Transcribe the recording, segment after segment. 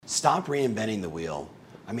Stop reinventing the wheel.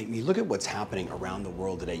 I mean, you look at what's happening around the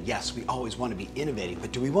world today. Yes, we always want to be innovating,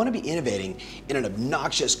 but do we want to be innovating in an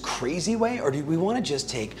obnoxious, crazy way, or do we want to just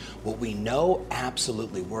take what we know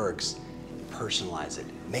absolutely works, personalize it,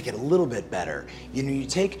 make it a little bit better? You know, you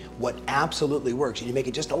take what absolutely works and you make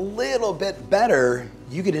it just a little bit better,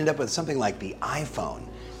 you could end up with something like the iPhone.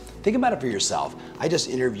 Think about it for yourself. I just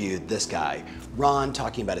interviewed this guy, Ron,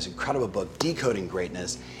 talking about his incredible book, Decoding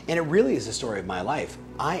Greatness, and it really is the story of my life.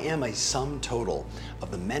 I am a sum total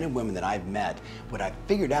of the men and women that I've met. What I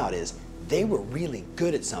figured out is they were really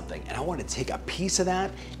good at something, and I want to take a piece of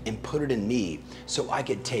that and put it in me so I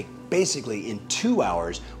could take basically in 2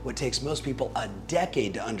 hours what takes most people a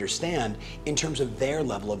decade to understand in terms of their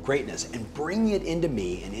level of greatness, and bring it into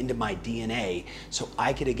me and into my DNA so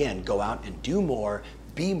I could again go out and do more,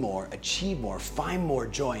 be more, achieve more, find more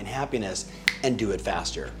joy and happiness, and do it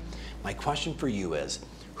faster. My question for you is,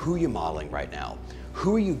 who are you modeling right now?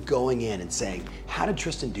 Who are you going in and saying, how did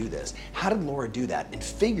Tristan do this? How did Laura do that? And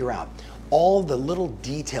figure out all the little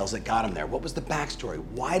details that got them there. What was the backstory?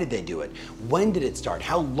 Why did they do it? When did it start?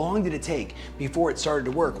 How long did it take before it started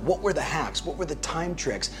to work? What were the hacks? What were the time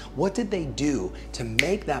tricks? What did they do to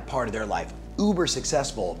make that part of their life uber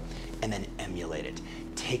successful? And then emulate it.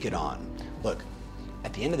 Take it on. Look,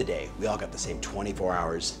 at the end of the day, we all got the same 24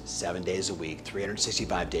 hours, 7 days a week,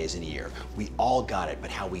 365 days in a year. We all got it, but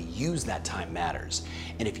how we use that time matters.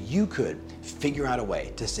 And if you could figure out a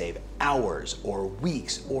way to save hours or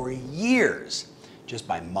weeks or years just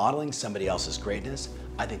by modeling somebody else's greatness,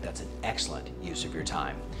 I think that's an excellent use of your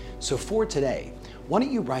time. So for today, why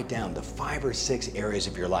don't you write down the 5 or 6 areas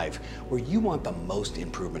of your life where you want the most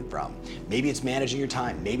improvement from? Maybe it's managing your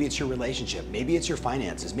time, maybe it's your relationship, maybe it's your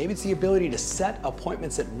finances, maybe it's the ability to set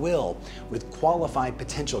appointments at will with qualified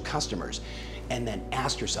potential customers. And then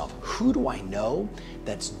ask yourself, who do I know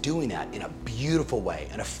that's doing that in a beautiful way,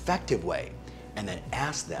 an effective way? And then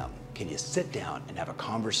ask them, can you sit down and have a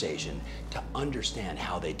conversation to understand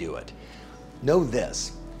how they do it? Know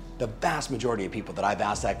this. The vast majority of people that I've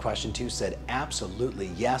asked that question to said,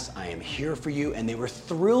 absolutely, yes, I am here for you, and they were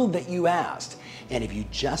thrilled that you asked. And if you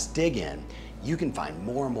just dig in, you can find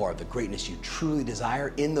more and more of the greatness you truly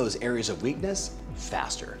desire in those areas of weakness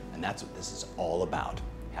faster. And that's what this is all about.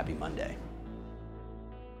 Happy Monday.